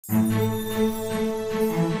My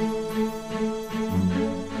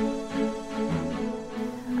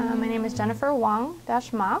name is Jennifer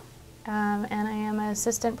Wong-Ma, and I am an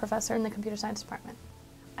assistant professor in the computer science department.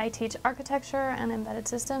 I teach architecture and embedded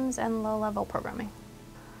systems and low-level programming.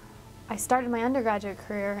 I started my undergraduate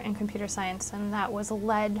career in computer science, and that was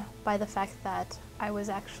led by the fact that I was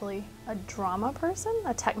actually a drama person,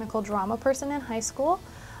 a technical drama person in high school,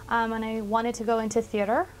 and I wanted to go into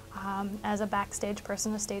theater as a backstage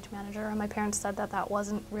person, a stage manager, and my parents said that that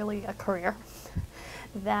wasn't really a career,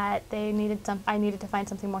 that I needed to find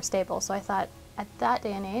something more stable. So I thought, at that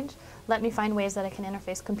day and age, let me find ways that I can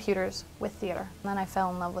interface computers with theater. And then I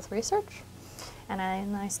fell in love with research, and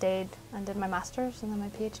then I stayed and did my master's and then my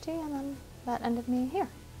PhD, and then that ended me here.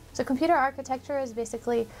 So computer architecture is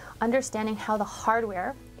basically understanding how the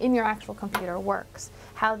hardware in your actual computer works,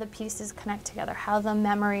 how the pieces connect together, how the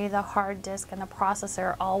memory, the hard disk, and the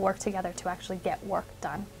processor all work together to actually get work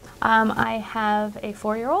done. I have a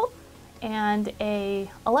 4-year-old and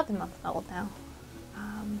a 11-month-old now.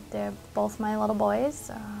 They're both my little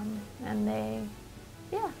boys, and they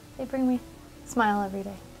bring me a smile every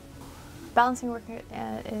day. Balancing work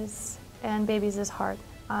and babies is hard.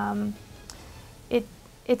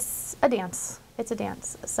 It's a dance. It's a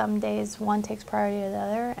dance. Some days one takes priority to the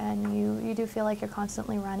other, and you do feel like you're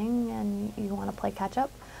constantly running and you want to play catch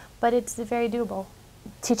up, but it's very doable.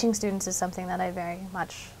 Teaching students is something that I very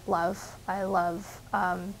much love. I love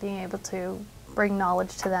being able to bring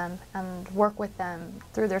knowledge to them and work with them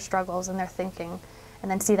through their struggles and their thinking, and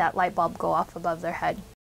then see that light bulb go off above their head.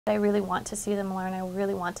 I really want to see them learn. I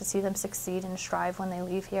really want to see them succeed and strive when they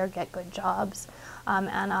leave here, get good jobs,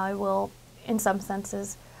 and I will, in some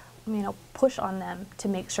senses, push on them to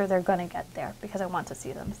make sure they're going to get there, because I want to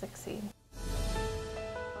see them succeed.